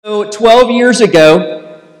So 12 years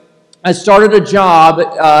ago, I started a job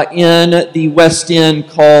in the West End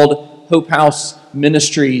called Hope House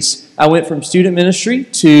Ministries. I went from student ministry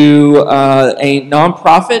to a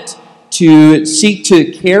nonprofit to seek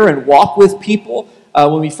to care and walk with people.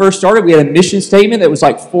 When we first started, we had a mission statement that was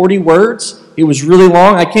like 40 words. It was really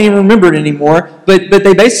long. I can't even remember it anymore. But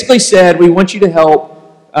they basically said, we want you to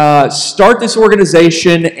help start this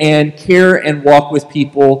organization and care and walk with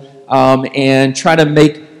people and try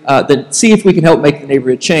to see if we can help make the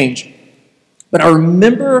neighborhood change. But I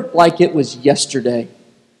remember like it was yesterday,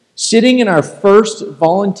 sitting in our first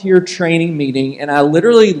volunteer training meeting, and I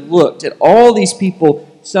literally looked at all these people.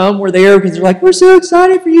 Some were there because they're like, "We're so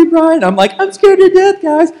excited for you, Brian." I'm like, "I'm scared to death,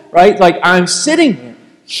 guys." Right? Like, I'm sitting there,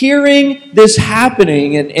 hearing this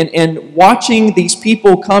happening and watching these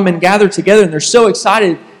people come and gather together, and they're so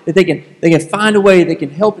excited that they can find a way they can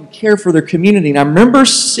help and care for their community. And I remember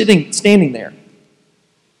standing there.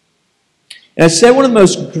 And I said one of the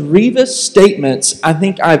most grievous statements I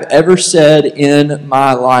think I've ever said in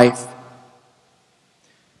my life.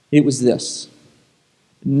 It was this: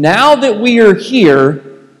 now that we are here,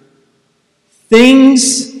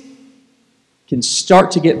 things can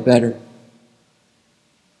start to get better.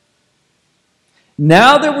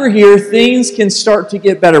 Now that we're here, things can start to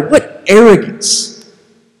get better. What arrogance!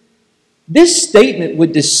 This statement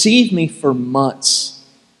would deceive me for months.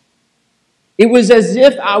 It was as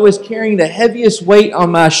if I was carrying the heaviest weight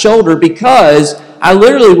on my shoulder because I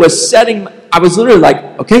literally was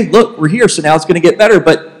like, okay, look, we're here, so now it's going to get better.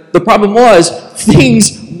 But the problem was,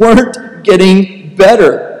 things weren't getting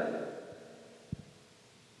better.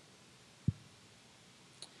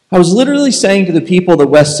 I was literally saying to the people of the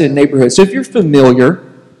West End neighborhood, so if you're familiar,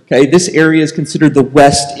 okay, this area is considered the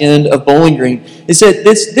West End of Bowling Green. It said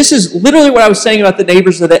this is literally what I was saying about the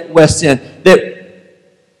neighbors of that West End, that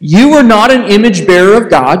you are not an image bearer of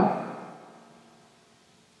God.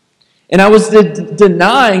 And I was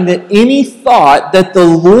denying that any thought that the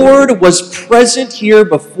Lord was present here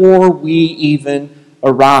before we even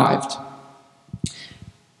arrived.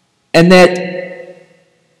 And that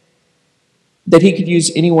He could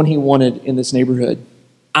use anyone He wanted in this neighborhood.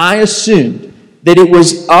 I assumed that it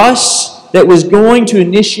was us that was going to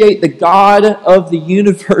initiate the God of the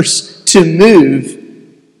universe to move.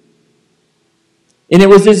 And it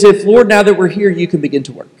was as if, Lord, now that we're here, you can begin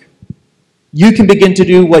to work. You can begin to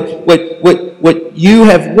do what you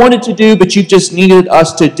have wanted to do, but you just needed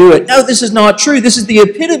us to do it. No, this is not true. This is the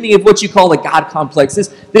epitome of what you call a God complex.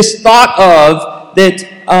 This thought of that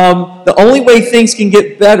the only way things can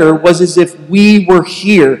get better was as if we were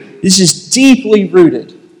here. This is deeply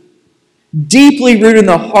rooted in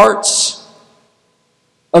the hearts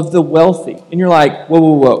of the wealthy. And you're like,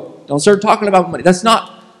 whoa. Don't start talking about money. That's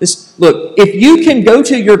not... Look, if you can go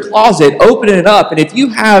to your closet, open it up, and if you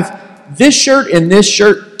have this shirt and this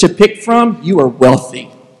shirt to pick from, you are wealthy.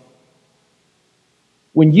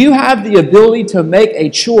 When you have the ability to make a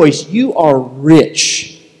choice, you are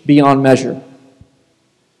rich beyond measure.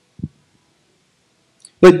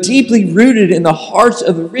 But deeply rooted in the hearts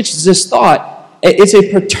of the rich is this thought. It's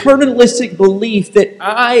a paternalistic belief that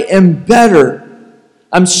I am better,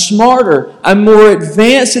 I'm smarter, I'm more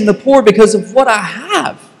advanced than the poor because of what I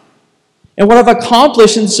have. And what I've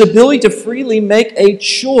accomplished in this ability to freely make a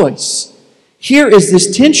choice. Here is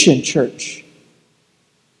this tension, church.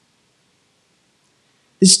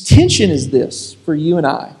 This tension is this for you and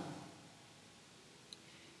I.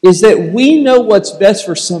 Is that we know what's best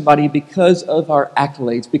for somebody because of our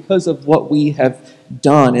accolades, because of what we have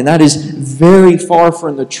done. And that is very far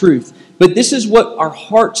from the truth. But this is what our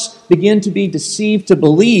hearts begin to be deceived to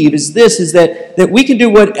believe, is that we can do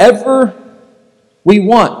whatever we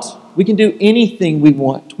want. We can do anything we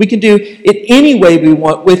want. We can do it any way we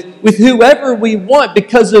want with whoever we want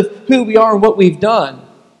because of who we are and what we've done.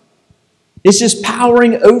 It's just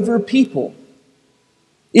powering over people.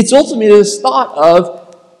 It's ultimately this thought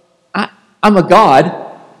of, I'm a God,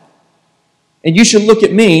 and you should look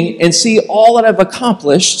at me and see all that I've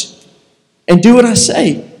accomplished and do what I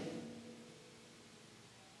say.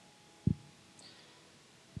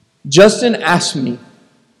 Justin asked me,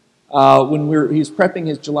 when he was prepping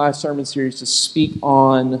his July sermon series to speak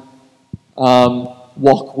on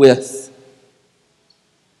walk with.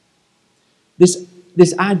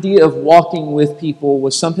 This idea of walking with people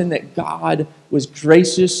was something that God was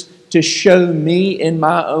gracious to show me in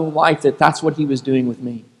my own life that that's what He was doing with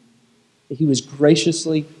me. That He was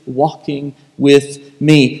graciously walking with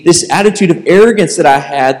me. This attitude of arrogance that I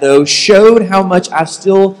had, though, showed how much I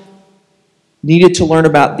still needed to learn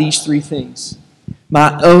about these three things.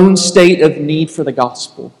 My own state of need for the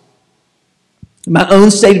gospel. my own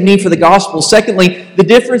state of need for the gospel. Secondly, the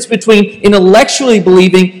difference between intellectually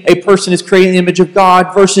believing a person is creating the image of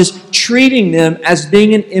God versus treating them as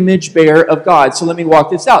being an image bearer of God. So let me walk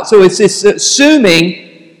this out. So it's this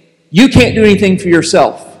assuming you can't do anything for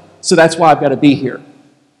yourself, so that's why I've got to be here.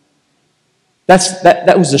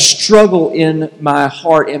 That was a struggle in my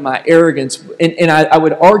heart and my arrogance. And I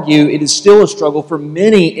would argue it is still a struggle for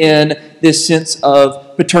many in this sense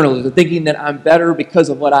of paternalism, thinking that I'm better because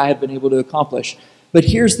of what I have been able to accomplish. But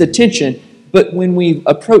here's the tension. But when we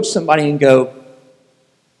approach somebody and go,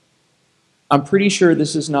 I'm pretty sure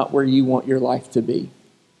this is not where you want your life to be.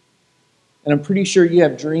 And I'm pretty sure you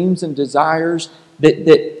have dreams and desires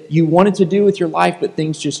that you wanted to do with your life, but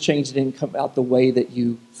things just changed and didn't come out the way that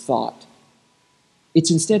you thought. It's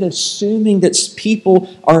instead assuming that people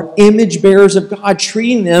are image bearers of God,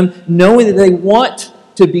 treating them, knowing that they want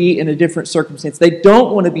to be in a different circumstance. They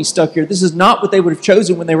don't want to be stuck here. This is not what they would have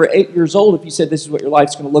chosen when they were 8 years old if you said this is what your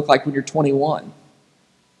life's going to look like when you're 21.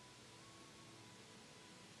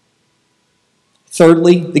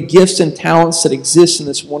 Thirdly, the gifts and talents that exist in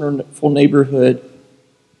this wonderful neighborhood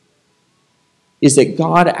is that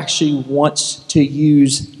God actually wants to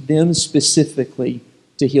use them specifically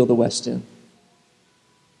to heal the West End.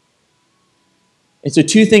 And so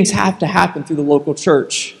two things have to happen through the local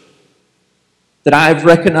church that I've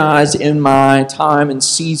recognized in my time and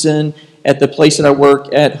season at the place that I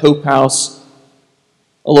work at, Hope House,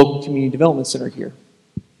 a local community development center here.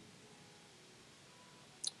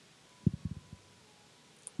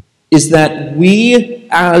 Is that we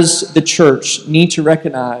as the church need to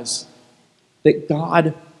recognize that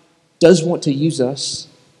God does want to use us,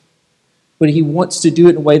 but He wants to do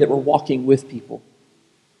it in a way that we're walking with people.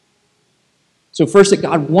 So first, that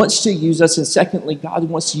God wants to use us, and secondly, God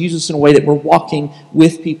wants to use us in a way that we're walking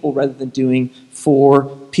with people rather than doing for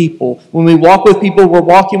people. When we walk with people, we're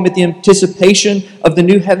walking with the anticipation of the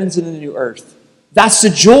new heavens and the new earth. That's the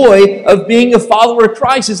joy of being a follower of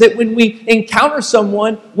Christ, is that when we encounter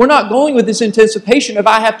someone, we're not going with this anticipation of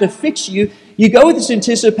I have to fix you. You go with this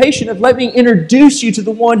anticipation of let me introduce you to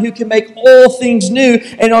the one who can make all things new.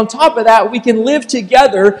 And on top of that, we can live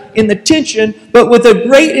together in the tension, but with a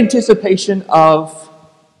great anticipation of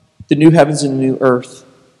the new heavens and the new earth.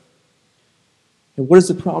 And what is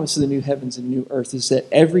the promise of the new heavens and new earth? Is that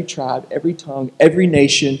every tribe, every tongue, every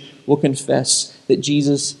nation will confess that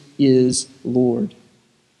Jesus is Lord.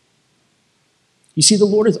 You see, the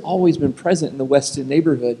Lord has always been present in the West End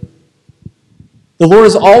neighborhood. The Lord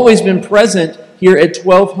has always been present here at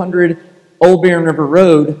 1200 Old Barren River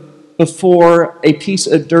Road before a piece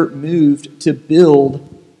of dirt moved to build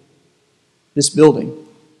this building.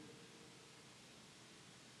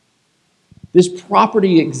 This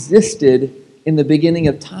property existed in the beginning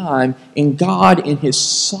of time, and God, in His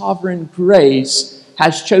sovereign grace,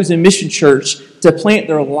 has chosen Mission Church to plant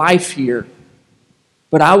their life here.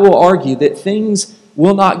 But I will argue that things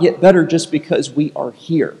will not get better just because we are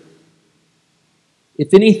here.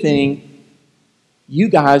 If anything, you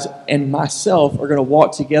guys and myself are going to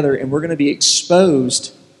walk together and we're going to be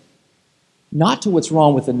exposed not to what's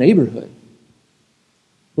wrong with the neighborhood,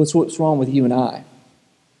 but what's wrong with you and I.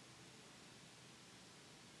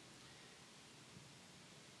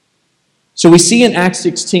 So we see in Acts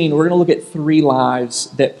 16, we're going to look at 3 lives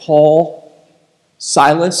that Paul,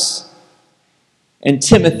 Silas, and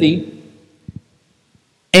Timothy,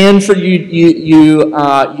 and for you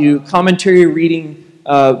commentary reading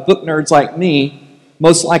book nerds like me,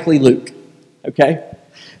 most likely Luke. Okay?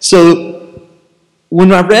 So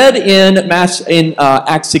when I read in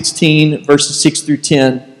Acts 16, verses 6 through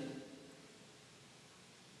 10,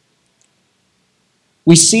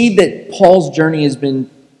 we see that Paul's journey has been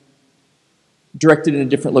directed in a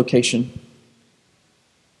different location.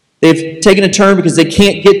 They've taken a turn because they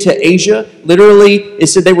can't get to Asia. Literally, it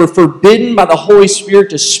said they were forbidden by the Holy Spirit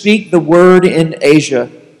to speak the word in Asia.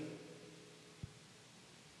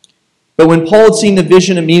 But when Paul had seen the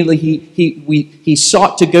vision, immediately he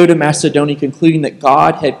sought to go to Macedonia, concluding that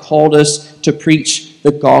God had called us to preach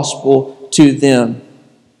the gospel to them.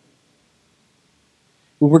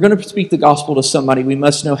 When we're going to speak the gospel to somebody, we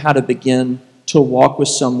must know how to begin to walk with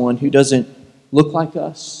someone who doesn't look like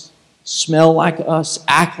us, smell like us,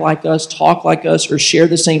 act like us, talk like us, or share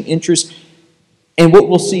the same interests. And what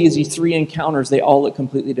we'll see is these 3 encounters, they all look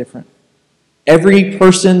completely different. Every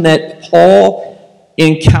person that Paul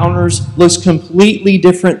encounters looks completely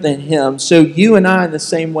different than him. So you and I, in the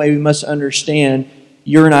same way, we must understand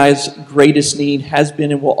your and I's greatest need has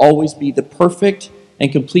been and will always be the perfect and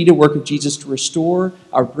completed work of Jesus to restore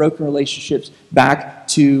our broken relationships back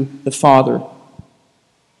to the Father,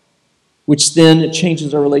 which then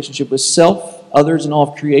changes our relationship with self, others, and all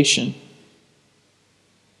of creation.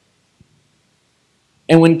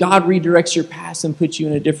 And when God redirects your path and puts you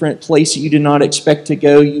in a different place that you did not expect to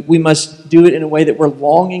go, we must do it in a way that we're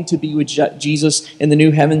longing to be with Jesus in the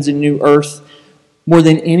new heavens and new earth more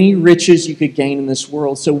than any riches you could gain in this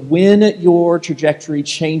world. So when your trajectory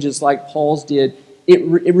changes like Paul's did,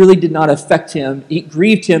 it really did not affect him. It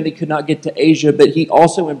grieved him that he could not get to Asia, but he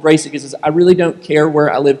also embraced it because he says, I really don't care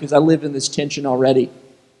where I live because I live in this tension already.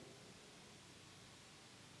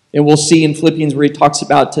 And we'll see in Philippians where he talks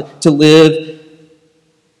about to live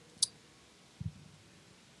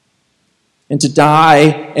and to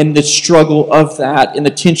die, and the struggle of that and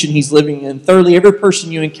the tension he's living in. Thirdly, every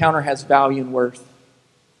person you encounter has value and worth.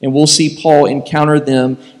 And we'll see Paul encounter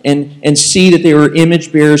them and see that they were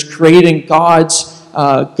image bearers creating God's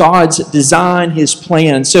design, His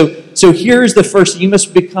plan. So here's the first. You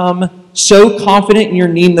must become so confident in your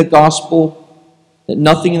need in the gospel that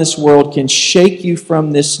nothing in this world can shake you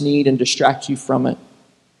from this need and distract you from it.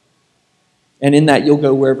 And in that, you'll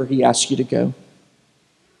go wherever He asks you to go.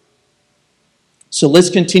 So let's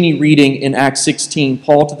continue reading in Acts 16,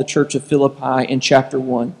 Paul to the church of Philippi in chapter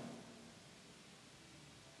 1.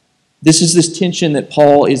 This is this tension that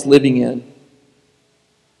Paul is living in.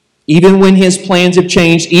 Even when his plans have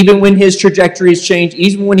changed, even when his trajectory has changed,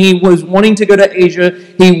 even when he was wanting to go to Asia,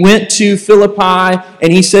 he went to Philippi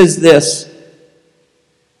and he says this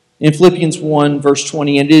in Philippians 1, verse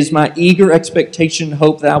 20, "And it is my eager expectation and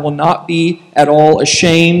hope that I will not be at all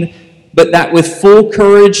ashamed, but that with full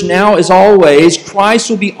courage, now as always, Christ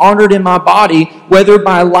will be honored in my body, whether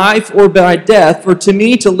by life or by death. For to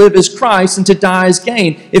me to live is Christ, and to die is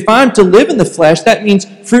gain. If I am to live in the flesh, that means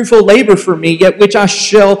fruitful labor for me, yet which I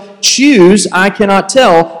shall choose, I cannot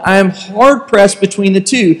tell. I am hard-pressed between the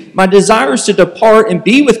two. My desire is to depart and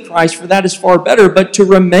be with Christ, for that is far better, but to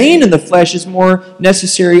remain in the flesh is more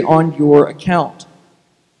necessary on your account."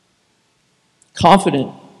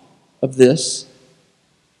 Confident of this,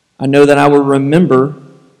 I know that I will remain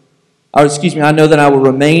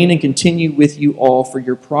and continue with you all for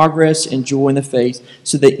your progress and joy in the faith,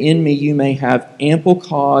 so that in me you may have ample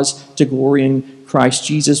cause to glory in Christ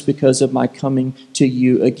Jesus because of my coming to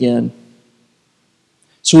you again.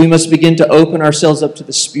 So we must begin to open ourselves up to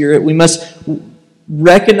the Spirit. We must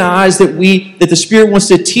recognize that the Spirit wants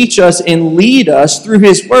to teach us and lead us through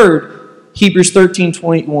His Word. Hebrews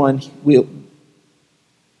 13:21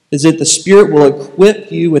 is that the Spirit will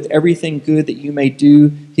equip you with everything good that you may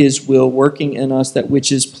do His will, working in us that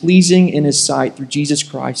which is pleasing in His sight through Jesus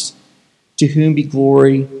Christ, to whom be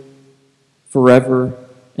glory forever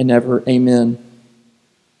and ever. Amen.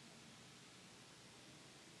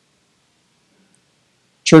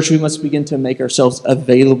 Church, we must begin to make ourselves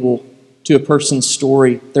available to a person's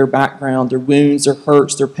story, their background, their wounds, their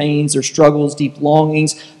hurts, their pains, their struggles, deep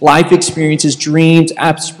longings, life experiences, dreams,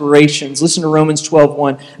 aspirations. Listen to Romans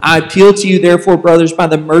 12:1. "I appeal to you, therefore, brothers, by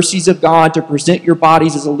the mercies of God, to present your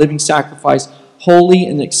bodies as a living sacrifice, holy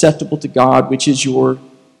and acceptable to God, which is your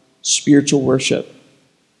spiritual worship."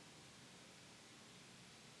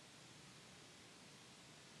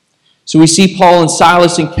 So we see Paul and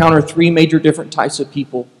Silas encounter three major different types of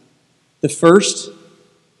people. The first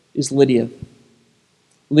is Lydia.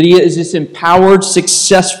 Lydia is this empowered,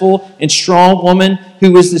 successful, and strong woman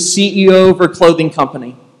who is the CEO of her clothing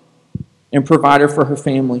company and provider for her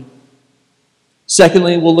family.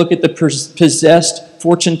 Secondly, we'll look at the possessed,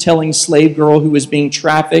 fortune-telling slave girl who was being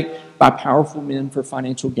trafficked by powerful men for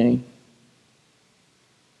financial gain.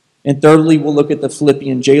 And thirdly, we'll look at the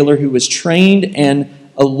Philippian jailer who was trained and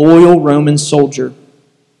a loyal Roman soldier.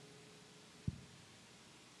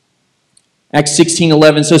 Acts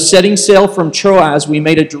 16:11. "So setting sail from Troas, we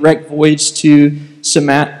made a direct voyage to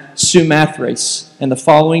Samothrace, and the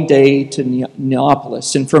following day to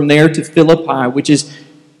Neapolis, and from there to Philippi, which is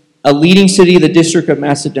a leading city of the district of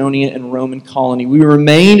Macedonia and Roman colony. We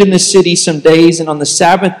remained in the city some days, and on the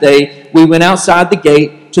Sabbath day we went outside the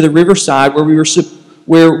gate to the riverside where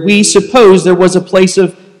we supposed there was a place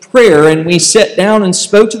of prayer, and we sat down and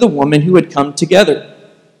spoke to the women who had come together.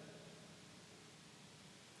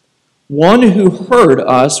 One who heard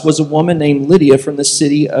us was a woman named Lydia from the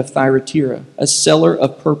city of Thyatira, a seller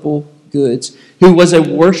of purple goods, who was a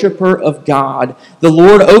worshiper of God. The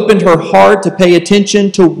Lord opened her heart to pay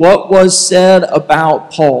attention to what was said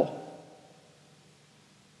about Paul.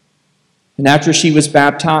 And after she was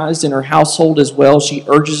baptized, in her household as well, she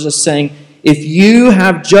urges us, saying, 'If you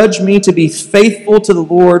have judged me to be faithful to the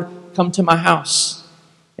Lord, come to my house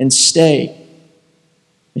and stay.'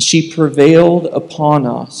 And she prevailed upon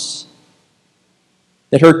us,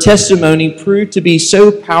 that her testimony proved to be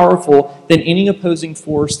so powerful than any opposing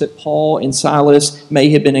force that Paul and Silas may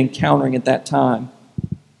have been encountering at that time.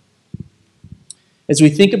 As we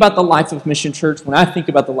think about the life of Mission Church, when I think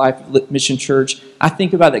about the life of Mission Church, I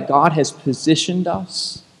think about that God has positioned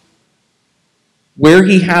us where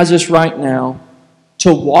He has us right now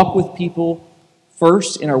to walk with people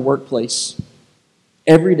first in our workplace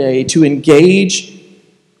every day, to engage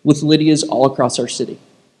with Lydias all across our city.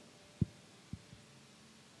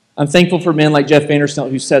 I'm thankful for men like Jeff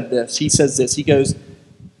Vandersnelt who said this. He says this. He goes,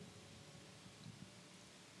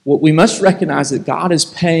 "What we must recognize is that God is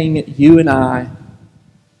paying you and I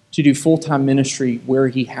to do full-time ministry where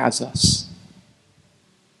He has us."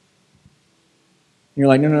 And you're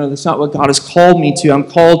like, no, that's not what God has called me to. I'm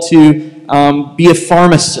called to be a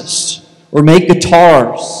pharmacist or make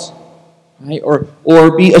guitars, right?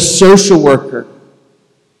 Or be a social worker.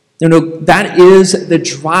 No, that is the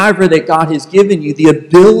driver that God has given you, the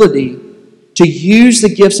ability to use the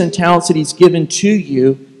gifts and talents that He's given to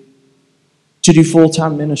you to do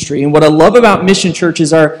full-time ministry. And what I love about Mission Church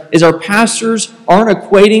is our pastors aren't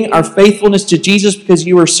equating our faithfulness to Jesus because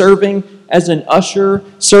you are serving as an usher,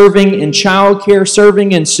 serving in childcare,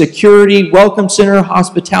 serving in security, welcome center,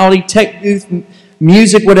 hospitality, tech booth,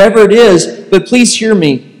 music, whatever it is. But please hear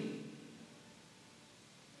me.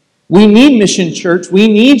 We need Mission Church. We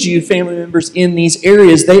need you, family members, in these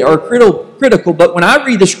areas. They are critical. But when I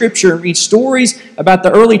read the Scripture and read stories about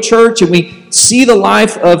the early church and we see the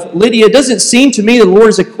life of Lydia, it doesn't seem to me the Lord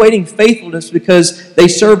is equating faithfulness because they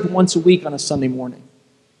served once a week on a Sunday morning.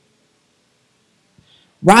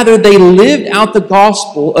 Rather, they lived out the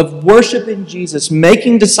gospel of worshiping Jesus,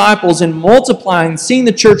 making disciples and multiplying, seeing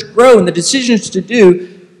the church grow and the decisions to do.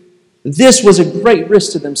 This was a great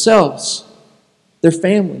risk to themselves, their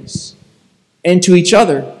families, and to each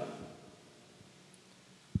other.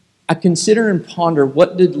 I consider and ponder,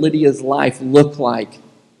 what did Lydia's life look like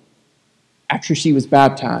after she was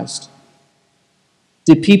baptized?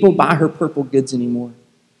 Did people buy her purple goods anymore?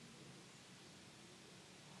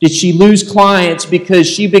 Did she lose clients because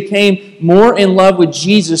she became more in love with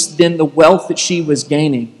Jesus than the wealth that she was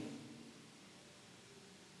gaining?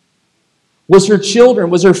 Was her children,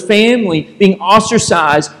 was her family being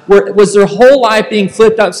ostracized? Was their whole life being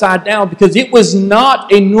flipped upside down because it was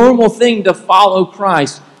not a normal thing to follow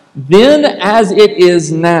Christ then as it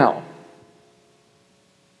is now?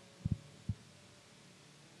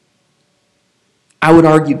 I would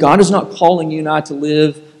argue God is not calling you and I to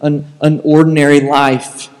live an ordinary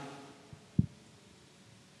life.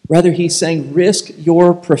 Rather, He's saying, risk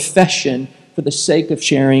your profession for the sake of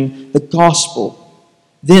sharing the gospel.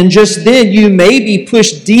 Then you may be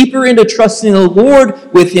pushed deeper into trusting the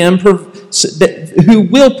Lord with Him, who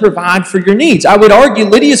will provide for your needs. I would argue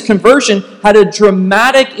Lydia's conversion had a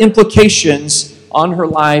dramatic implications on her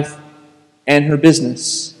life and her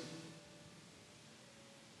business.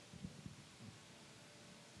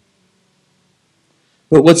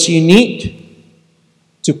 But what's unique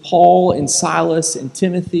to Paul and Silas and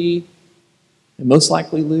Timothy, and most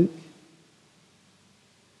likely Luke,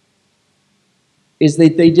 is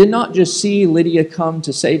that they did not just see Lydia come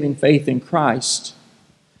to saving faith in Christ,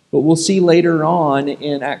 but we'll see later on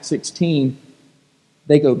in Acts 16,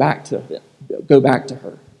 they go back to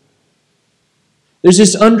her. There's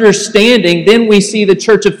this understanding. Then we see the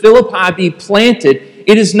church of Philippi be planted.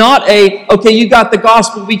 It is not okay, you got the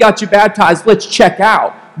gospel, we got you baptized, let's check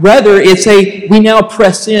out. Rather, it's we now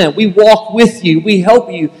press in. We walk with you. We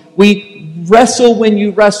help you. We wrestle when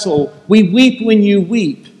you wrestle. We weep when you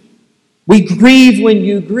weep. We grieve when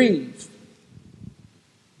you grieve.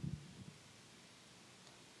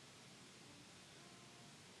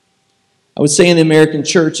 I would say in the American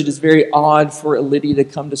church, it is very odd for a Lydia to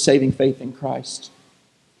come to saving faith in Christ.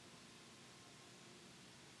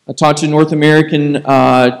 I talked to a North American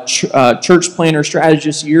church planner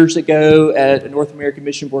strategist years ago at a North American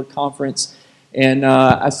Mission Board conference. And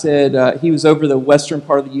I said, he was over the western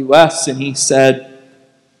part of the U.S., and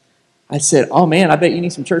I said, oh man, I bet you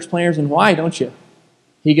need some church planners in Hawaii, don't you?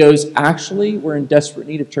 He goes, actually, we're in desperate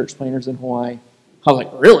need of church planners in Hawaii. I was like,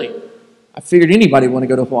 really? I figured anybody would want to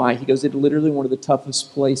go to Hawaii. He goes, it's literally one of the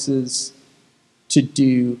toughest places to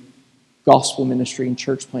do gospel ministry and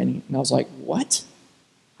church planning. And I was like, what?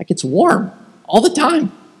 Like, it's warm all the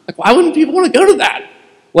time. Like, why wouldn't people want to go to that?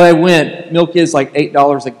 Well, I went. Milk is like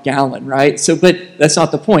 $8 a gallon, right? But that's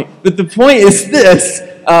not the point. But the point is this.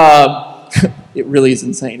 It really is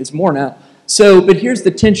insane. It's more now. But here's the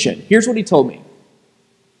tension. Here's what he told me.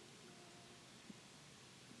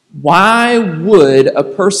 Why would a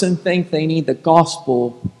person think they need the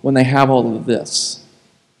gospel when they have all of this?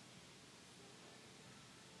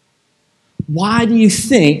 Why do you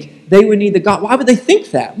think they would need the gospel? Why would they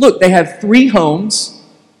think that? Look, they have 3 homes.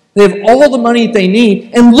 They have all the money they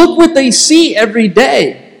need. And look what they see every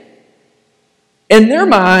day. In their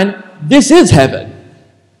mind, this is heaven.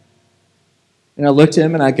 And I looked at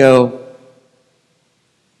him and I go,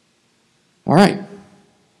 all right,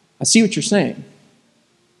 I see what you're saying.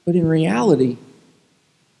 But in reality,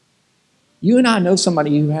 you and I know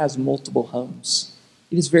somebody who has multiple homes.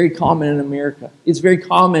 It is very common in America. It's very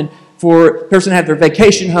common for a person to have their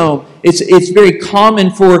vacation home. It's very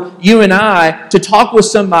common for you and I to talk with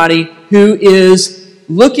somebody who is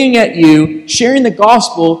looking at you, sharing the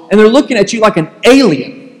gospel, and they're looking at you like an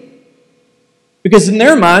alien. Because in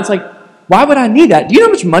their minds, like, why would I need that? Do you know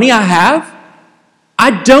how much money I have?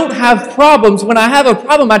 I don't have problems. When I have a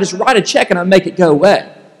problem, I just write a check and I make it go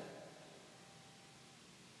away.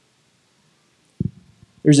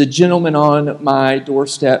 There's a gentleman on my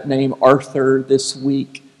doorstep named Arthur this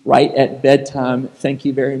week, right at bedtime. Thank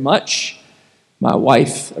you very much. My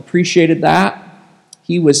wife appreciated that.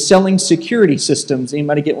 He was selling security systems.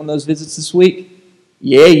 Anybody get one of those visits this week?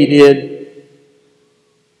 Yeah, you did.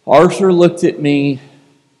 Arthur looked at me,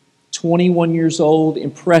 21 years old,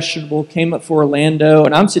 impressionable, came up for Orlando,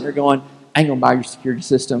 and I'm sitting there going, I ain't going to buy your security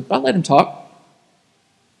system. But I let him talk.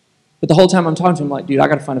 But the whole time I'm talking to him, I'm like, dude, I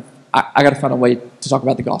got to find a way to talk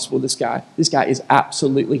about the gospel with this guy. This guy is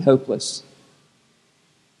absolutely hopeless.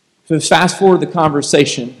 So fast forward the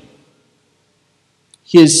conversation.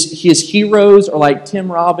 His heroes are like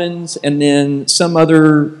Tim Robbins and then some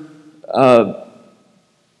other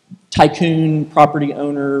tycoon property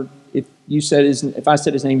owner. If I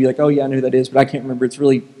said his name, you'd be like, oh yeah, I know who that is, but I can't remember. It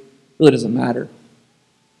really doesn't matter.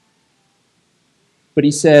 But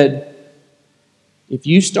he said, if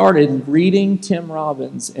you started reading Tim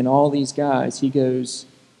Robbins and all these guys, he goes,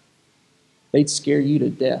 they'd scare you to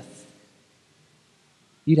death.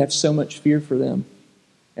 You'd have so much fear for them.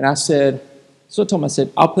 And I said, so I told him, I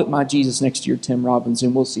said, I'll put my Jesus next to your Tim Robbins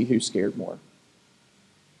and we'll see who's scared more.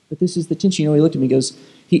 But this is the tension. He looked at me and goes,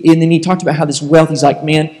 and then he talked about how this wealth, he's like,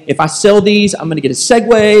 man, if I sell these, I'm going to get a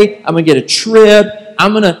Segway, I'm going to get a trip,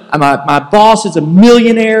 my boss is a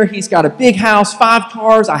millionaire, he's got a big house, 5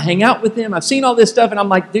 cars, I hang out with him, I've seen all this stuff, and I'm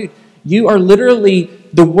like, dude, you are literally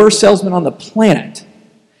the worst salesman on the planet.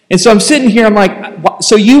 And so I'm sitting here, I'm like,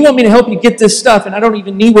 so you want me to help you get this stuff, and I don't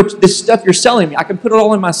even need this stuff you're selling me. I can put it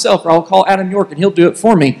all in myself, or I'll call Adam York and he'll do it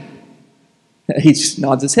for me. He just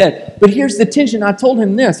nods his head. But here's the tension. I told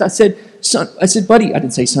him this. I said, son, buddy, I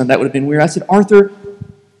didn't say son, that would have been weird. I said, Arthur,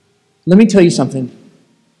 let me tell you something.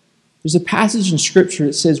 There's a passage in Scripture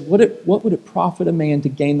that says, what would it profit a man to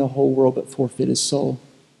gain the whole world but forfeit his soul?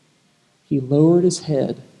 He lowered his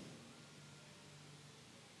head.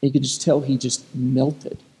 You could just tell he just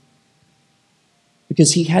melted.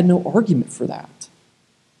 Because he had no argument for that.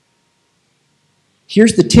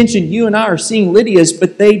 Here's the tension. You and I are seeing Lydia's,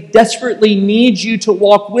 but they desperately need you to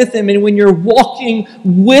walk with them. And when you're walking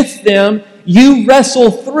with them, you wrestle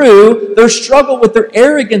through their struggle with their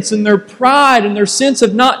arrogance and their pride and their sense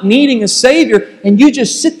of not needing a Savior. And you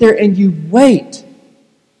just sit there and you wait.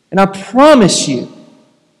 And I promise you,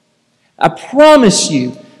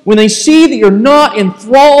 when they see that you're not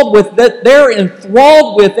enthralled with that they're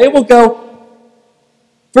enthralled with, they will go,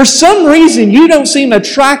 for some reason, you don't seem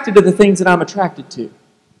attracted to the things that I'm attracted to.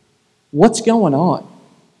 What's going on?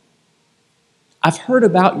 I've heard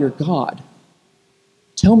about your God.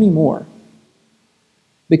 Tell me more.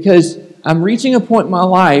 Because I'm reaching a point in my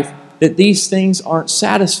life that these things aren't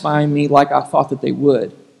satisfying me like I thought that they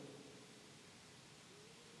would.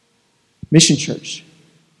 Mission Church.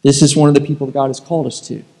 This is one of the people that God has called us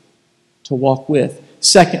to walk with.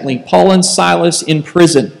 Secondly, Paul and Silas in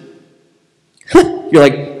prison. You're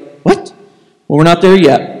like, what? Well, we're not there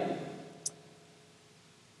yet.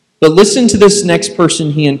 But listen to this next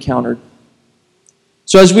person he encountered.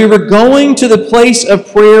 So as we were going to the place of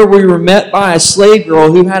prayer, we were met by a slave girl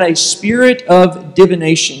who had a spirit of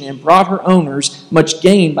divination and brought her owners much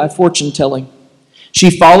gain by fortune telling.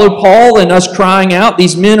 She followed Paul and us, crying out,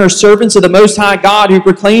 these men are servants of the Most High God who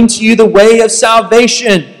proclaim to you the way of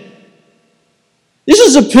salvation. This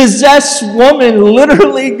is a possessed woman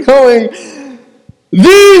literally going,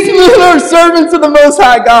 these men are servants of the Most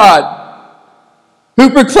High God who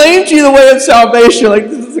proclaim to you the way of salvation. Like,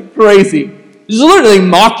 this is crazy. This is literally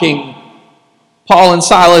mocking Paul and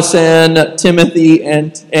Silas and Timothy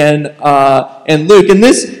and Luke. And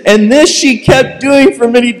this she kept doing for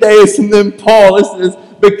many days. And then Paul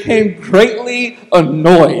became greatly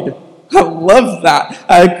annoyed. I love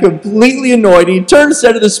that. Completely annoyed. He turned and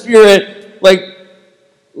said to the Spirit,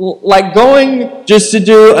 like going just to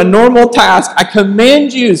do a normal task, I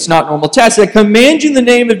command you, it's not normal task, I command you in the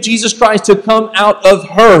name of Jesus Christ to come out of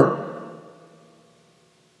her.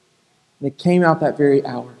 And it came out that very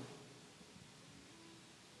hour.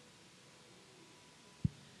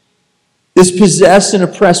 This possessed and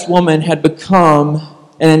oppressed woman had become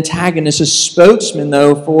an antagonist, a spokesman,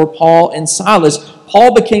 though, for Paul and Silas.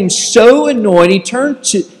 Paul became so annoyed, he turned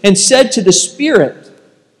to and said to the Spirit,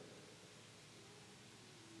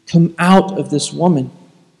 "Come out of this woman."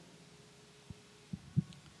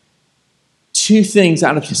 Two things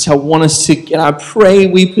out of this I want us to get. I pray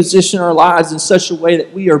we position our lives in such a way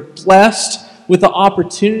that we are blessed with the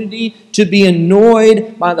opportunity to be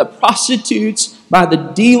annoyed by the prostitutes, by the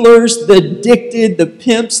dealers, the addicted, the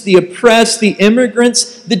pimps, the oppressed, the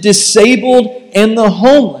immigrants, the disabled, and the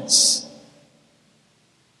homeless.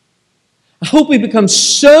 I hope we become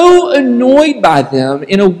so annoyed by them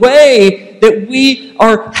in a way that we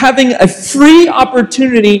are having a free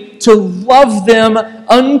opportunity to love them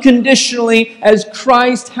unconditionally as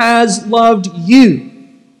Christ has loved you.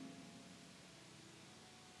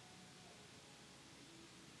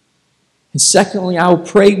 And secondly, I will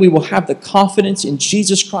pray we will have the confidence in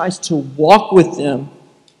Jesus Christ to walk with them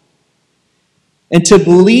and to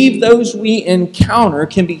believe those we encounter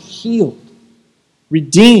can be healed,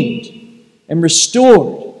 redeemed, and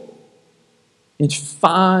restored, and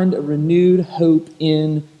find a renewed hope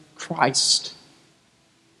in Christ.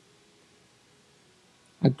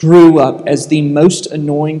 I grew up as the most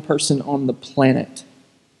annoying person on the planet.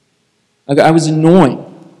 I was annoying.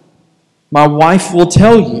 My wife will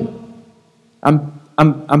tell you.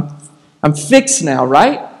 I'm fixed now,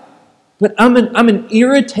 right? But I'm an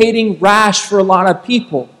irritating rash for a lot of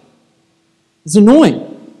people. It's annoying.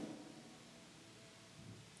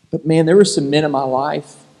 But man, there were some men in my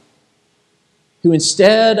life who,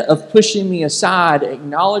 instead of pushing me aside,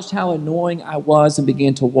 acknowledged how annoying I was and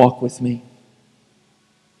began to walk with me.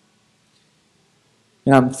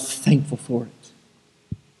 And I'm thankful for it.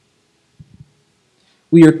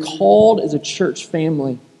 We are called as a church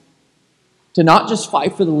family to not just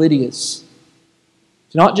fight for the Lydias,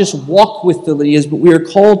 to not just walk with the Lydias, but we are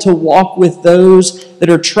called to walk with those that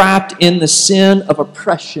are trapped in the sin of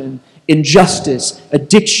oppression, injustice,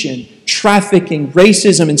 addiction, trafficking,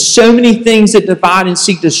 racism, and so many things that divide and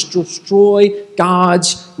seek to destroy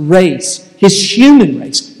God's race, His human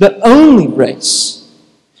race, the only race.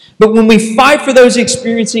 But when we fight for those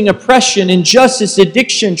experiencing oppression, injustice,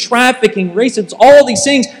 addiction, trafficking, racism, all these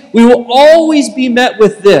things, we will always be met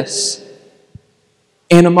with this: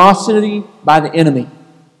 animosity by the enemy.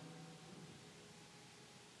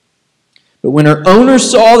 But when our owners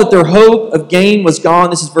saw that their hope of gain was gone,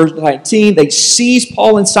 this is verse 19, they seized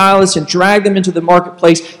Paul and Silas and dragged them into the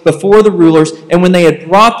marketplace before the rulers. And when they had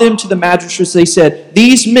brought them to the magistrates, they said,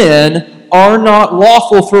 "These men are not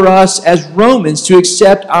lawful for us as Romans to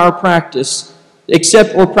accept or practice. These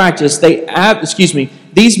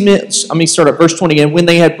men, let me start at verse 20 again. When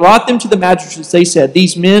they had brought them to the magistrates, they said,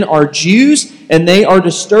 "These men are Jews, and they are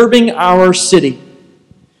disturbing our city.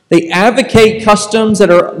 They advocate customs that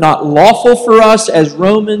are not lawful for us as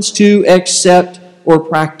Romans to accept or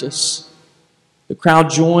practice." The crowd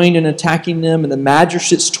joined in attacking them, and the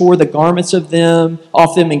magistrates tore the garments off them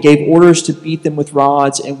and gave orders to beat them with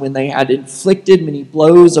rods. And when they had inflicted many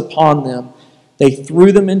blows upon them, they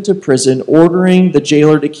threw them into prison, ordering the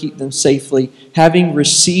jailer to keep them safely. Having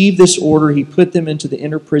received this order, he put them into the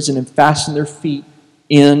inner prison and fastened their feet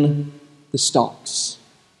in the stocks.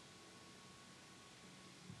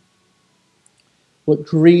 What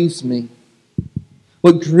grieves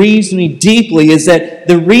me deeply is that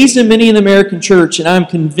the reason many in the American church, and I'm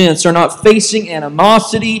convinced, are not facing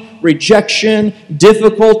animosity, rejection,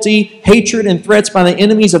 difficulty, hatred, and threats by the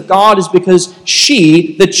enemies of God is because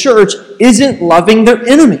the church, isn't loving their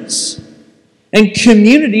enemies and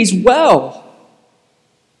communities well.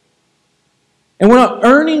 And we're not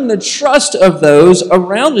earning the trust of those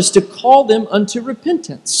around us to call them unto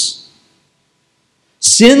repentance.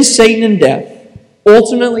 Sin, Satan, and death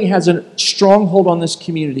ultimately has a stronghold on this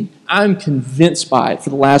community. I'm convinced by it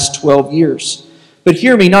for the last 12 years. But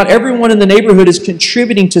hear me, not everyone in the neighborhood is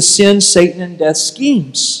contributing to sin, Satan, and death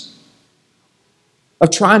schemes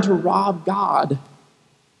of trying to rob God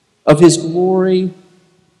of His glory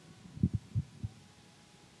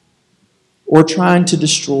or trying to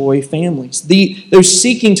destroy families. Those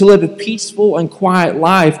seeking to live a peaceful and quiet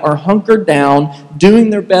life are hunkered down, doing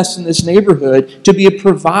their best in this neighborhood to be a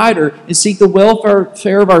provider and seek the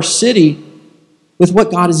welfare of our city with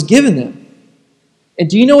what God has given them. And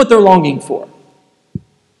do you know what they're longing for?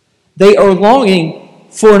 They are longing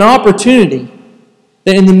for an opportunity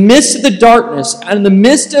that in the midst of the darkness, and in the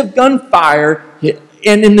midst of gunfire,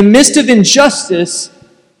 and in the midst of injustice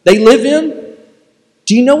they live in,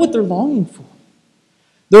 do you know what they're longing for?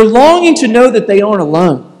 They're longing to know that they aren't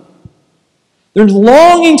alone. They're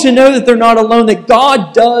longing to know that they're not alone, that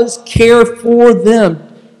God does care for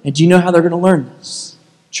them. And do you know how they're going to learn this?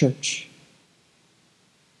 Church.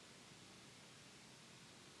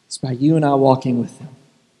 It's by you and I walking with them.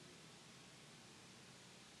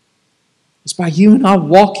 It's by you and I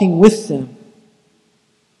walking with them.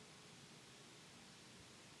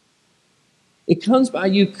 It comes by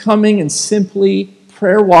you coming and simply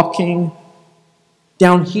prayer walking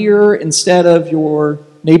down here instead of your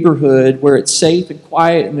neighborhood where it's safe and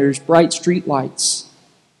quiet and there's bright street lights.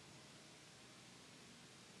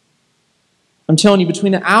 I'm telling you,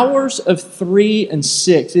 between the hours of 3 and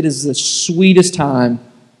 6, it is the sweetest time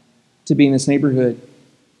to be in this neighborhood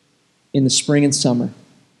in the spring and summer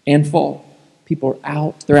and fall. People are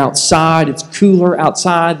out, they're outside, it's cooler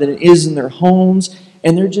outside than it is in their homes,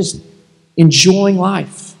 and they're just enjoying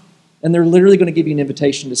life. And they're literally going to give you an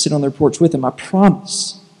invitation to sit on their porch with them, I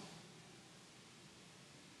promise.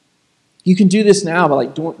 You can do this now by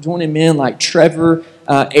joining men like Trevor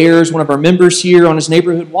Ayers, one of our members here, on his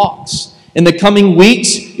neighborhood walks. In the coming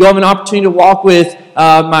weeks, you'll have an opportunity to walk with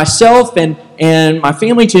myself and my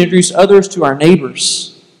family to introduce others to our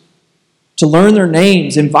neighbors, to learn their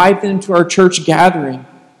names, invite them to our church gathering.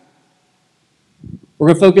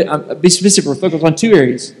 We're going to focus, be specific, we're focused on 2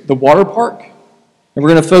 areas, the water park, and we're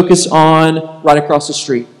going to focus on right across the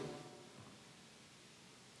street.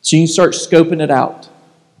 So you can start scoping it out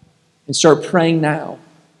and start praying now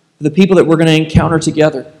for the people that we're going to encounter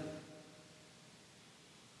together.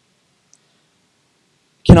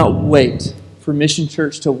 Cannot wait for Mission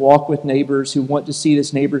Church to walk with neighbors who want to see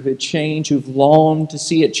this neighborhood change, who've longed to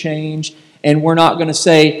see it change. And we're not going to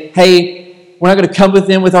say, hey, we're not going to come with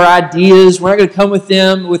them with our ideas. We're not going to come with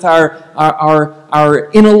them with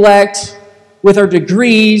our intellect, with our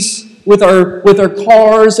degrees, with our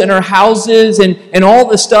cars and our houses and all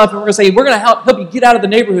this stuff. And we're going to say, we're going to help you get out of the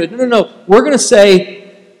neighborhood. No. We're going to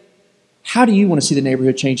say, how do you want to see the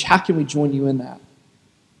neighborhood change? How can we join you in that?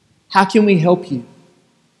 How can we help you?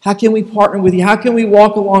 How can we partner with you? How can we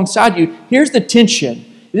walk alongside you? Here's the tension.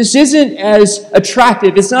 This isn't as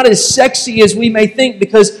attractive. It's not as sexy as we may think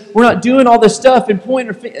because we're not doing all this stuff and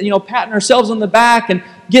patting ourselves on the back and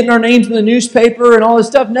getting our names in the newspaper and all this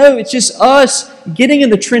stuff. No, it's just us getting in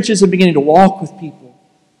the trenches and beginning to walk with people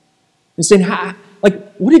and saying,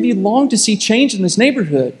 what have you longed to see change in this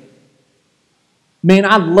neighborhood? Man,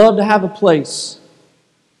 I'd love to have a place.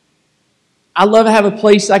 I'd love to have a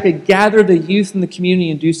place I could gather the youth in the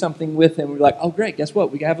community and do something with them. We're like, oh, great, guess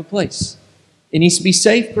what? We have a place. It needs to be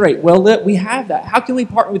safe, great. Well lit, we have that. How can we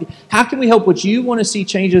partner with you? How can we help what you want to see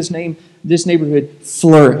change this neighborhood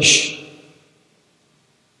flourish?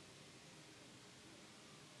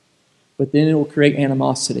 But then it will create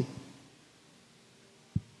animosity.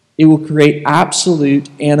 It will create absolute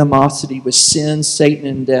animosity with sin, Satan,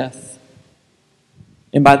 and death.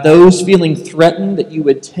 And by those feeling threatened that you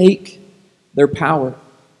would take their power.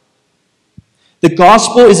 The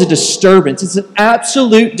gospel is a disturbance. It's an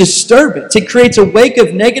absolute disturbance. It creates a wake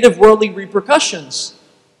of negative worldly repercussions.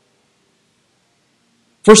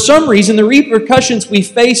 For some reason, the repercussions we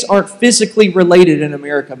face aren't physically related in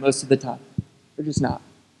America most of the time. They're just not.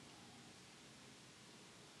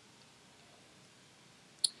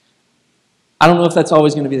 I don't know if that's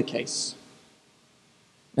always going to be the case.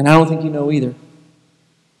 And I don't think you know either.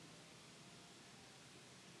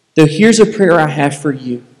 Though here's a prayer I have for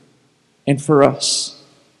you and for us.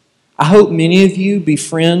 I hope many of you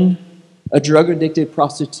befriend a drug-addicted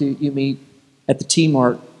prostitute you meet at the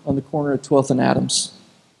T-Mart on the corner of 12th and Adams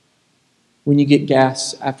when you get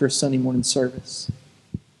gas after a Sunday morning service.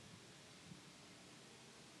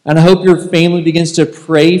 And I hope your family begins to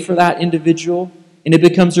pray for that individual and it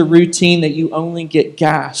becomes a routine that you only get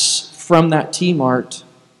gas from that T-Mart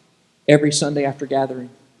every Sunday after gathering.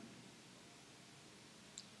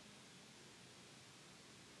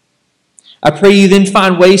 I pray you then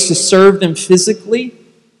find ways to serve them physically,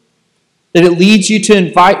 that it leads you to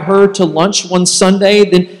invite her to lunch one Sunday,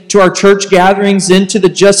 then to our church gatherings, then to the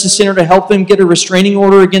Justice Center to help them get a restraining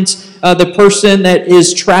order against the person that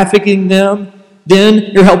is trafficking them. Then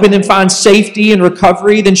you're helping them find safety and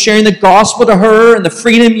recovery, then sharing the gospel to her and the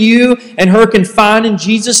freedom you and her can find in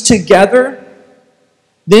Jesus together.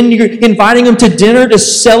 Then you're inviting them to dinner to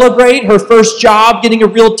celebrate her first job, getting a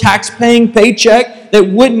real tax-paying paycheck that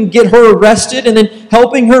wouldn't get her arrested, and then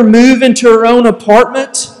helping her move into her own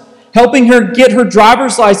apartment, helping her get her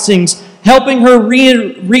driver's license, helping her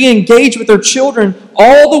re-engage with her children,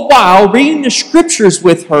 all the while reading the scriptures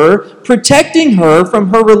with her, protecting her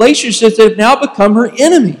from her relationships that have now become her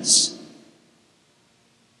enemies.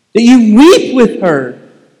 That you weep with her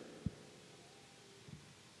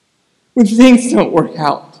when things don't work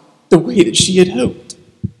out the way that she had hoped.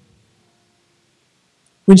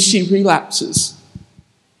 When she relapses.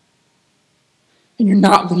 and you're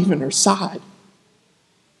not leaving her side.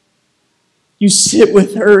 You sit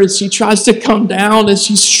with her as she tries to come down, as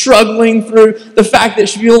she's struggling through the fact that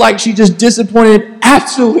she feels like she just disappointed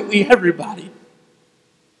absolutely everybody.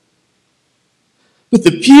 But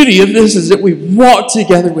the beauty of this is that we walk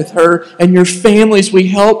together with her and your families. We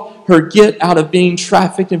help her get out of being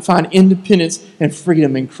trafficked and find independence and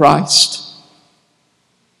freedom in Christ.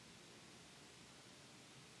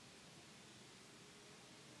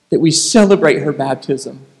 That we celebrate her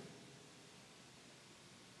baptism.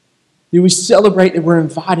 That we celebrate that we're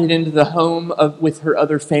invited into the home with her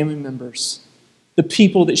other family members. The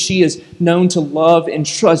people that she is known to love and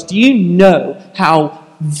trust. Do you know how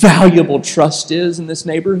valuable trust is in this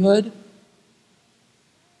neighborhood?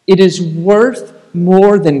 It is worth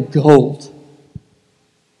more than gold.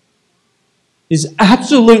 It is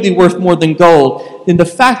absolutely worth more than gold. And the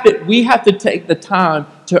fact that we have to take the time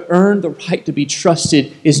to earn the right to be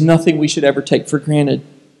trusted is nothing we should ever take for granted.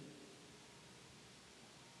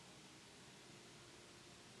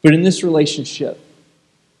 But in this relationship,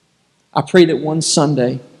 I pray that one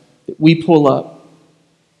Sunday that we pull up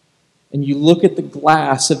and you look at the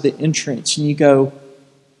glass of the entrance and you go,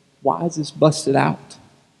 why is this busted out?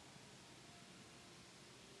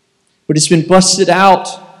 But it's been busted out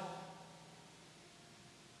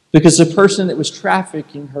because the person that was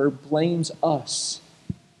trafficking her blames us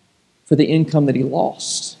for the income that he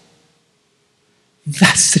lost.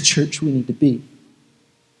 That's the church we need to be.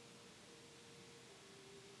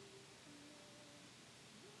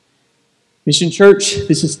 Mission Church,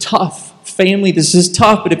 this is tough. Family, this is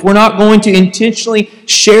tough. But if we're not going to intentionally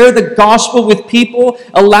share the gospel with people,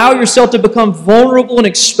 allow yourself to become vulnerable and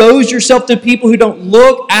expose yourself to people who don't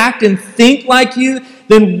look, act, and think like you,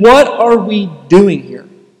 then what are we doing here?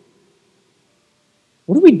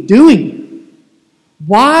 What are we doing here?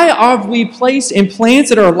 Why have we placed and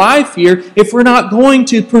planted our life here if we're not going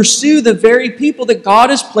to pursue the very people that God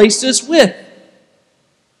has placed us with?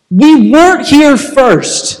 We weren't here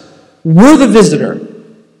first. We're the visitor.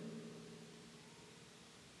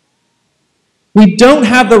 We don't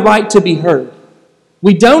have the right to be heard.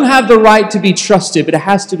 We don't have the right to be trusted, but it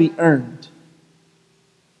has to be earned.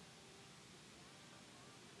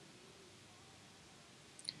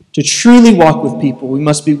 To truly walk with people, we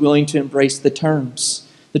must be willing to embrace the terms.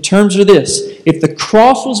 The terms are this: if the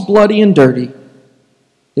cross was bloody and dirty,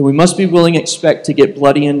 then we must be willing to expect to get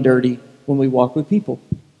bloody and dirty when we walk with people.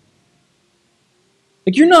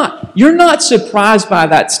 Like you're not surprised by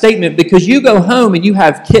that statement because you go home and you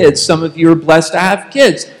have kids. Some of you are blessed to have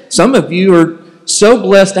kids. Some of you are so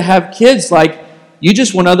blessed to have kids, like you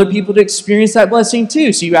just want other people to experience that blessing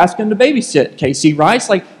too. So you ask them to babysit. Casey Rice,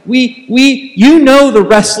 like you know the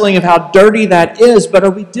wrestling of how dirty that is, but are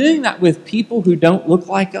we doing that with people who don't look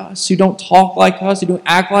like us, who don't talk like us, who don't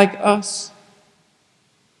act like us?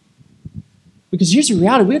 Because here's the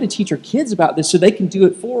reality: we have to teach our kids about this so they can do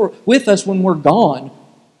it with us when we're gone.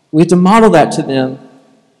 We have to model that to them.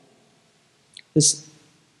 The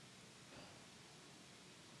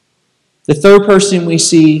third person we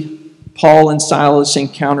see Paul and Silas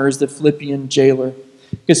encounter is the Philippian jailer.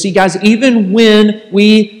 Because see, guys, even when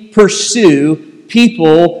we pursue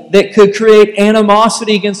people that could create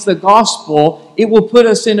animosity against the gospel, it will put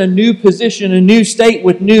us in a new position, a new state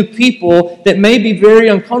with new people that may be very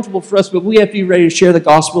uncomfortable for us, but we have to be ready to share the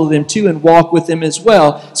gospel with them too and walk with them as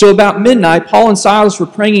well. So about midnight, Paul and Silas were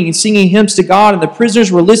praying and singing hymns to God, and the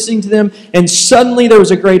prisoners were listening to them, and suddenly there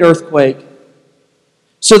was a great earthquake,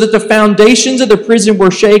 so that the foundations of the prison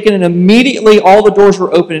were shaken, and immediately all the doors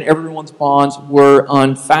were open and everyone's bonds were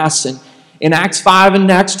unfastened. In Acts 5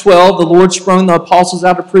 and Acts 12, the Lord sprung the apostles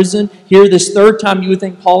out of prison. Here, this third time, you would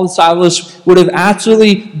think Paul and Silas would have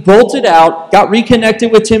absolutely bolted out, got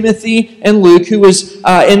reconnected with Timothy and Luke,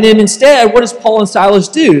 and then instead, what does Paul and Silas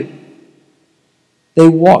do? They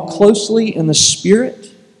walk closely in the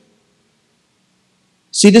Spirit.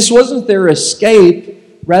 See, this wasn't their escape.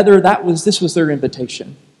 Rather, this was their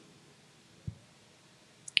invitation.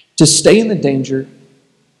 To stay in the danger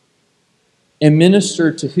and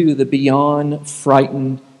minister to who? The beyond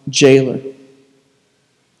frightened jailer.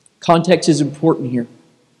 Context is important here.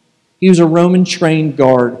 He was a Roman trained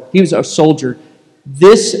guard. He was a soldier.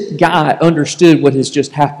 This guy understood what has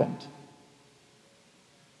just happened.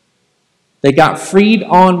 They got freed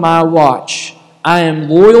on my watch. I am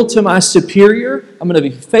loyal to my superior. I'm going to be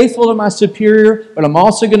faithful to my superior, but I'm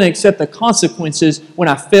also going to accept the consequences when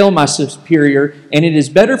I fail my superior, and it is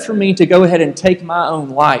better for me to go ahead and take my own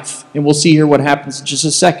life. And we'll see here what happens in just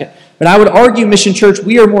a second. But I would argue, Mission Church,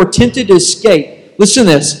 we are more tempted to escape. Listen to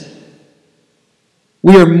this.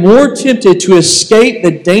 We are more tempted to escape the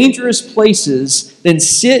dangerous places than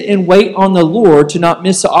sit and wait on the Lord to not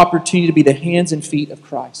miss the opportunity to be the hands and feet of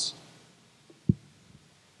Christ.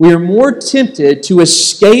 We are more tempted to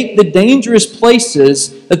escape the dangerous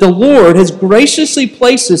places that the Lord has graciously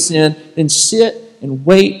placed us in than sit and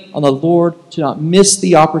wait on the Lord to not miss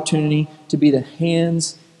the opportunity to be the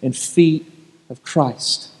hands and feet of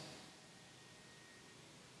Christ.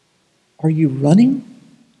 Are you running?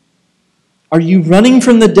 Are you running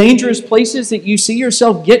from the dangerous places that you see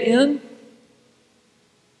yourself get in?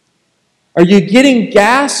 Are you getting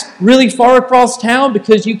gas really far across town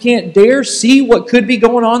because you can't dare see what could be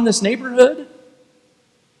going on in this neighborhood?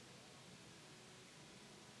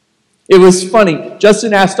 It was funny.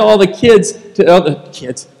 Justin asked all the kids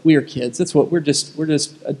we are kids. That's what we're just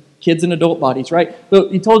kids in adult bodies, right?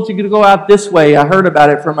 But he told you to go out this way. I heard about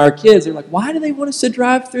it from our kids. They're like, why do they want us to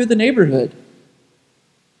drive through the neighborhood?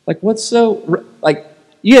 Like, what's so, like,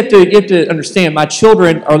 you have to understand, my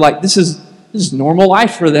children are like, this is normal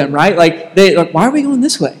life for them, right? Like, why are we going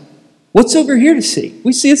this way? What's over here to see?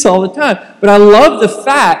 We see this all the time. But I love the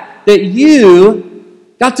fact that you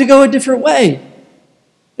got to go a different way.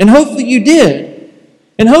 And hopefully you did.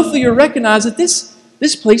 And hopefully you recognize that this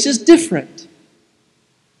place is different.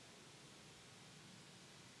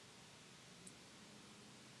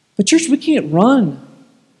 But church, we can't run.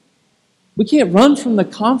 We can't run from the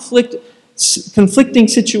conflicting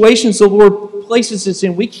situations the Lord places us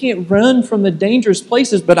in. We can't run from the dangerous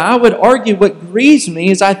places. But I would argue what grieves me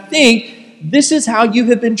is I think this is how you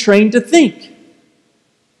have been trained to think.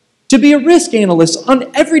 To be a risk analyst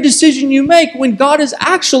on every decision you make when God is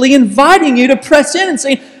actually inviting you to press in and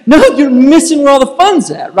saying, no, you're missing where all the fun's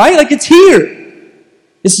at, right? Like, it's here.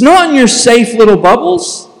 It's not in your safe little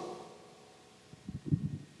bubbles.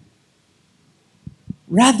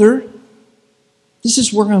 Rather, this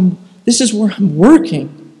is where I'm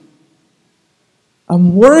working.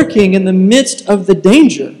 I'm working in the midst of the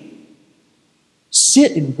danger.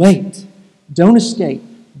 Sit and wait. Don't escape.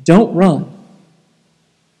 Don't run.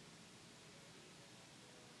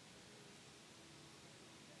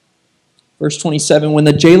 Verse 27, when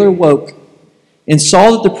the jailer woke and saw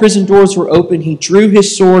that the prison doors were open, he drew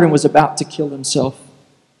his sword and was about to kill himself,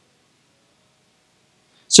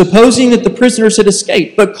 supposing that the prisoners had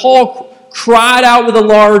escaped. But Paul cried out with a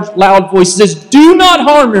loud voice, says, do not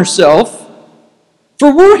harm yourself,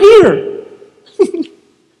 for we're here.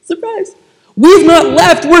 Surprise. We've not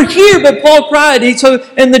left. We're here. But Paul cried.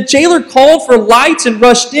 And the jailer called for lights and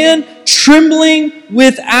rushed in, trembling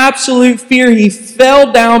with absolute fear. He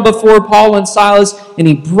fell down before Paul and Silas, and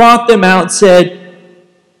he brought them out and said,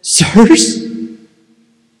 sirs,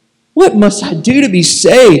 what must I do to be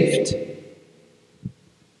saved?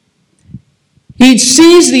 He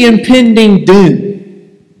sees the impending doom.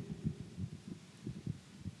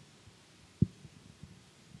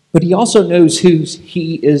 But he also knows who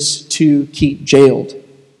he is to keep jailed.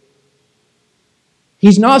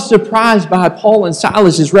 He's not surprised by Paul and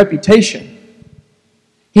Silas' reputation.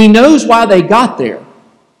 He knows why they got there.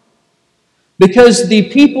 Because the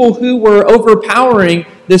people who were overpowering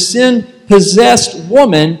the sin-possessed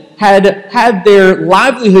woman had had their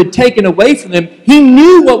livelihood taken away from them. He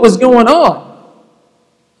knew what was going on.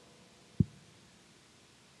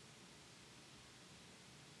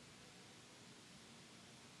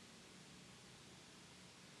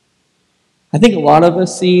 I think a lot of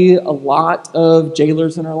us see a lot of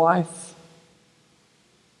jailers in our life.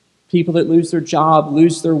 People that lose their job,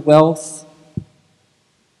 lose their wealth,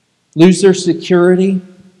 lose their security.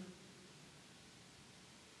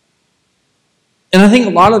 And I think a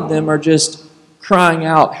lot of them are just crying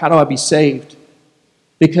out, how do I be saved?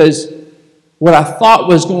 Because what I thought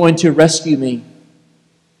was going to rescue me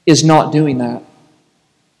is not doing that.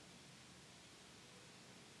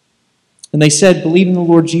 And they said, believe in the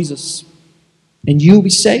Lord Jesus, and you will be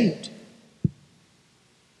saved.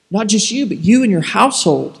 Not just you, but you and your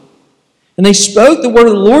household. And they spoke the word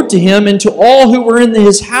of the Lord to him and to all who were in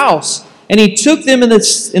his house. And he took them in the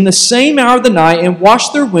same hour of the night and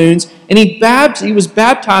washed their wounds, and he was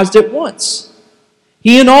baptized at once.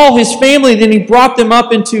 He and all his family, then he brought them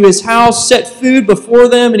up into his house, set food before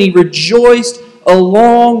them, and he rejoiced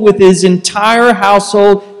along with his entire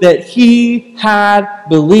household that he had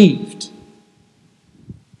believed.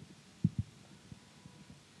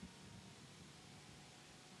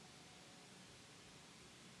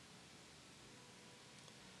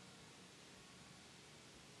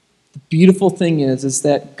 Beautiful thing is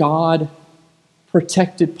that God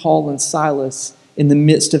protected Paul and Silas in the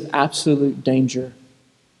midst of absolute danger.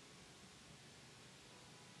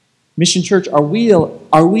 Mission Church, are we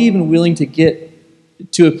even willing to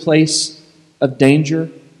get to a place of danger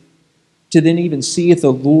to then even see if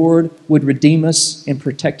the Lord would redeem us and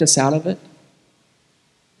protect us out of it?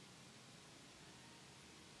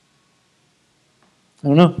 I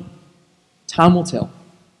don't know. Time will tell.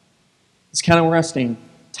 It's kind of where I stand.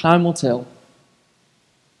 Time will tell.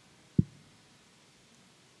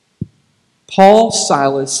 Paul,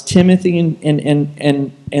 Silas, Timothy,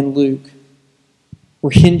 and Luke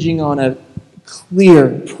were hinging on a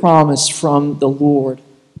clear promise from the Lord.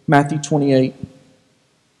 Matthew 28.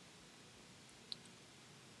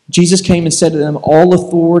 Jesus came and said to them, "All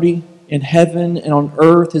authority in heaven and on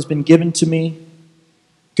earth has been given to me.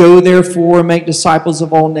 Go therefore and make disciples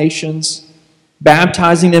of all nations,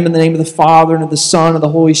 baptizing them in the name of the Father and of the Son and of the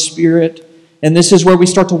Holy Spirit." And this is where we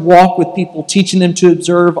start to walk with people, teaching them to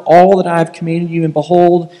observe all that I have commanded you. And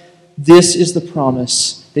behold, this is the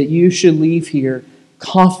promise that you should leave here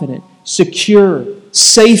confident, secure,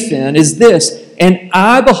 safe in, is this. And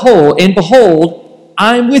behold,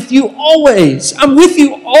 I'm with you always. I'm with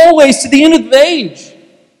you always to the end of the age.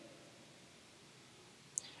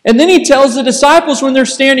 And then he tells the disciples when they're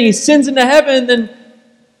standing, he sends into heaven, and then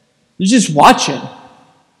they're just watching.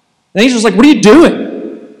 And he's just like, "What are you doing?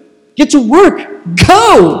 Get to work.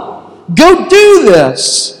 Go do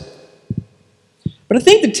this." But I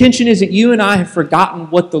think the tension is that you and I have forgotten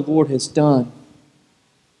what the Lord has done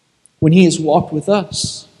when He has walked with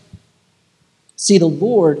us. See, the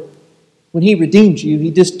Lord, when He redeemed you, He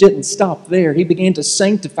just didn't stop there. He began to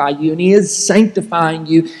sanctify you, and He is sanctifying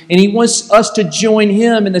you, and He wants us to join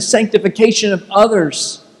Him in the sanctification of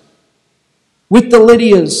others. With the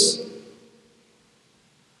Lydias,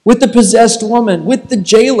 with the possessed woman, with the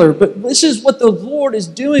jailer. But this is what the Lord is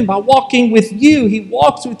doing by walking with you. He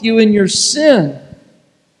walks with you in your sin.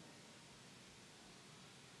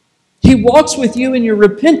 He walks with you in your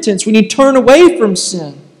repentance when you turn away from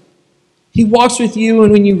sin. He walks with you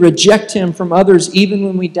and when you reject Him from others, even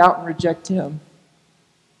when we doubt and reject Him.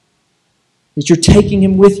 That you're taking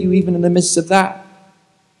Him with you even in the midst of that.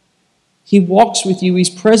 He walks with you. He's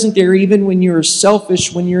present there even when you're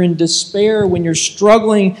selfish, when you're in despair, when you're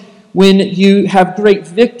struggling, when you have great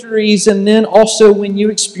victories, and then also when you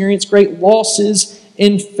experience great losses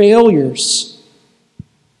and failures.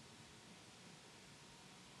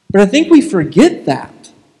 But I think we forget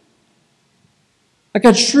that. Like,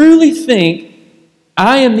 I truly think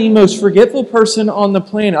I am the most forgetful person on the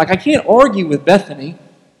planet. Like, I can't argue with Bethany.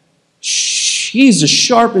 She's as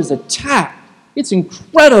sharp as a tack. It's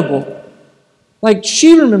incredible. Like,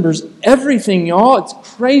 she remembers everything, y'all. It's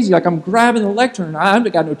crazy. Like, I'm grabbing the lectern.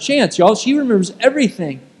 I've got no chance, y'all. She remembers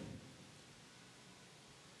everything.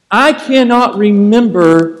 I cannot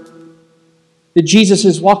remember that Jesus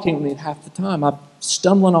is walking with me half the time. I'm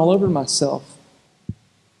stumbling all over myself.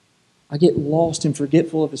 I get lost and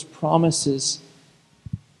forgetful of His promises.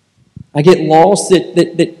 I get lost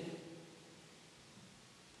and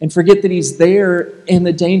forget that He's there in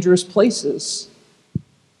the dangerous places.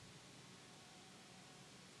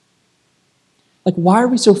 Like, why are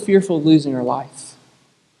we so fearful of losing our life?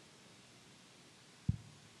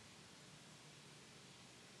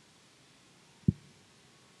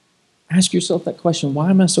 Ask yourself that question. Why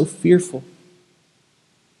am I so fearful?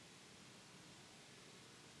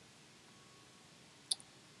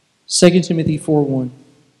 Second Timothy 4:1.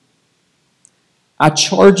 I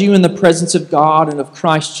charge you in the presence of God and of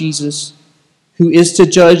Christ Jesus, who is to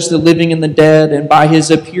judge the living and the dead, and by His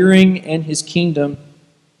appearing and His kingdom,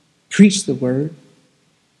 preach the word.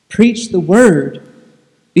 Preach the word.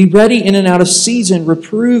 Be ready in and out of season.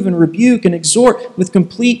 Reprove and rebuke and exhort with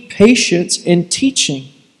complete patience and teaching.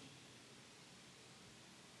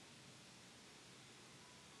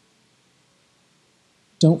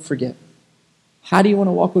 Don't forget. How do you want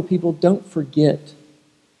to walk with people? Don't forget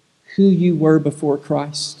who you were before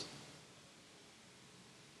Christ.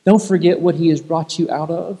 Don't forget what He has brought you out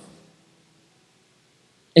of.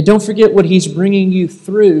 And don't forget what He's bringing you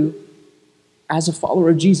through as a follower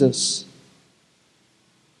of Jesus.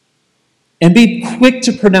 And be quick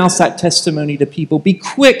to pronounce that testimony to people. Be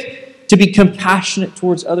quick to be compassionate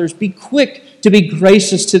towards others. Be quick to be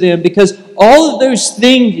gracious to them, because all of those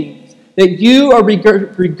things that you are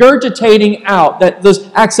regurgitating out, that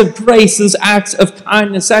those acts of grace, those acts of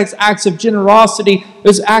kindness, acts of generosity,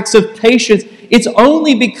 those acts of patience, it's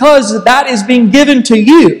only because that is being given to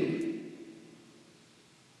you.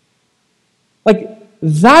 Like,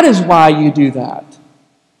 that is why you do that.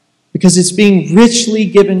 Because it's being richly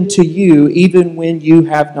given to you even when you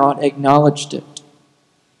have not acknowledged it.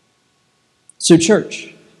 So,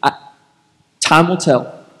 church, time will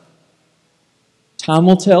tell. Time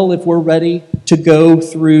will tell if we're ready to go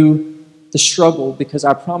through the struggle, because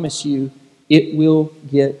I promise you, it will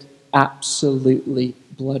get absolutely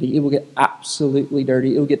bloody. It will get absolutely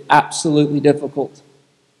dirty. It will get absolutely difficult.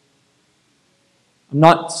 I'm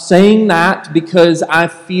not saying that because I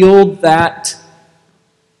feel that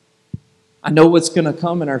I know what's going to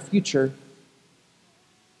come in our future,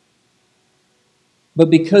 but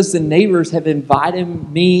because the neighbors have invited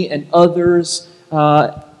me and others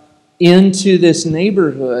into this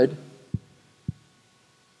neighborhood,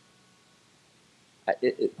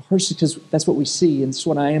 it hurts because that's what we see, and that's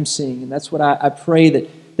what I am seeing, and that's what I pray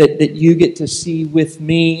that you get to see with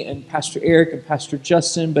me and Pastor Eric and Pastor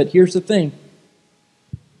Justin. But here's the thing.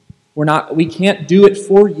 We can't do it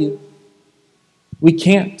for you. We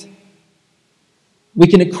can't. We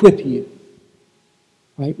can equip you.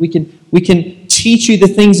 Right? We can teach you the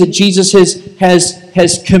things that Jesus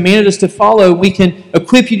has commanded us to follow. We can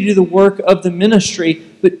equip you to do the work of the ministry,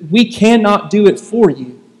 but we cannot do it for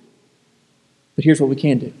you. But here's what we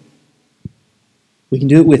can do. We can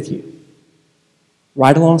do it with you,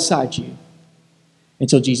 right alongside you,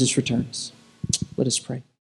 until Jesus returns. Let us pray.